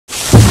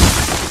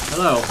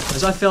Hello.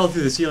 As I fell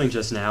through the ceiling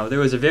just now, there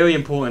was a very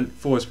important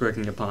force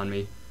working upon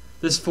me.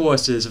 This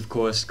force is, of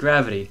course,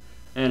 gravity.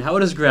 And how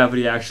does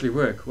gravity actually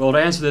work? Well, to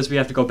answer this, we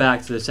have to go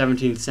back to the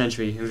 17th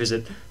century and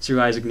visit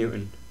Sir Isaac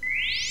Newton.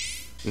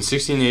 In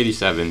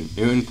 1687,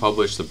 Newton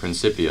published the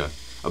Principia,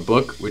 a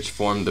book which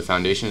formed the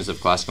foundations of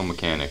classical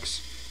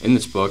mechanics. In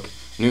this book,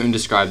 Newton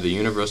described the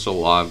universal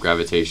law of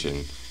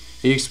gravitation.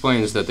 He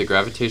explains that the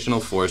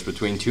gravitational force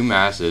between two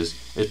masses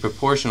is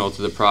proportional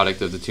to the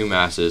product of the two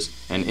masses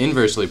and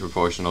inversely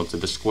proportional to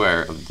the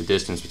square of the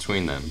distance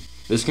between them.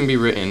 This can be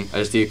written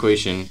as the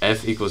equation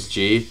F equals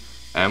g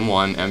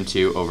m1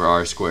 m2 over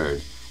r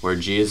squared, where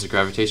g is the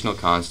gravitational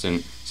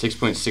constant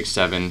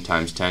 6.67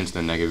 times 10 to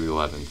the negative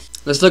 11th.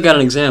 Let's look at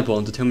an example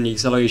and determine the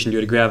acceleration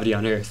due to gravity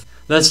on Earth.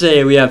 Let's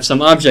say we have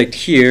some object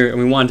here and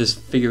we want to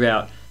figure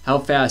out how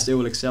fast it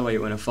will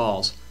accelerate when it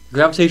falls. The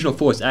gravitational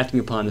force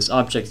acting upon this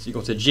object is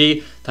equal to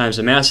g times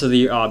the mass of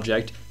the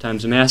object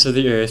times the mass of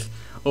the Earth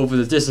over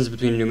the distance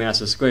between the two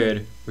masses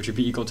squared, which would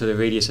be equal to the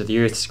radius of the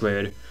Earth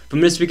squared. From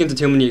this we can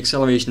determine the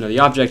acceleration of the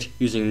object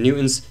using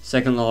Newton's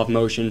second law of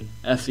motion,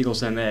 F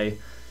equals ma.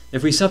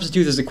 If we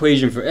substitute this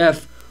equation for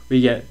F,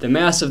 we get the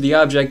mass of the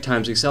object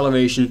times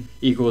acceleration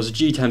equals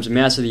g times the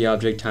mass of the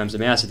object times the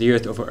mass of the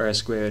Earth over r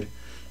squared.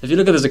 If you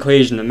look at this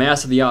equation, the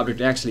mass of the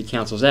object actually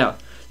cancels out.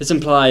 This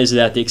implies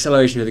that the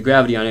acceleration of the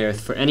gravity on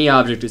Earth for any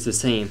object is the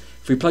same.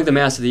 If we plug the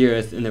mass of the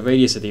Earth and the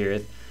radius of the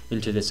Earth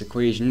into this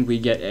equation, we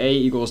get a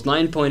equals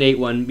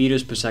 9.81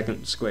 meters per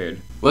second squared.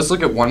 Let's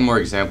look at one more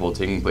example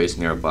taking place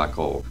near a black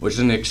hole, which is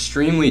an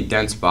extremely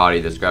dense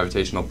body that's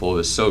gravitational pull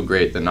is so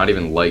great that not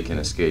even light can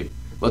escape.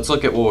 Let's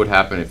look at what would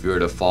happen if you were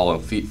to fall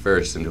feet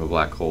first into a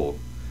black hole.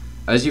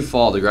 As you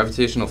fall, the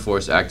gravitational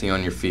force acting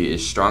on your feet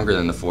is stronger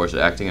than the force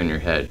acting on your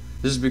head.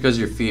 This is because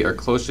your feet are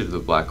closer to the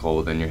black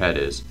hole than your head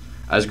is,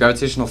 as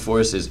gravitational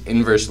force is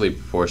inversely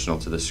proportional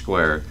to the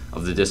square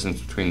of the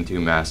distance between the two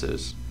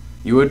masses.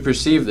 You would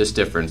perceive this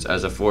difference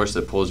as a force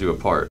that pulls you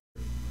apart.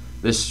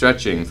 This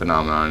stretching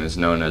phenomenon is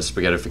known as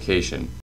spaghettification.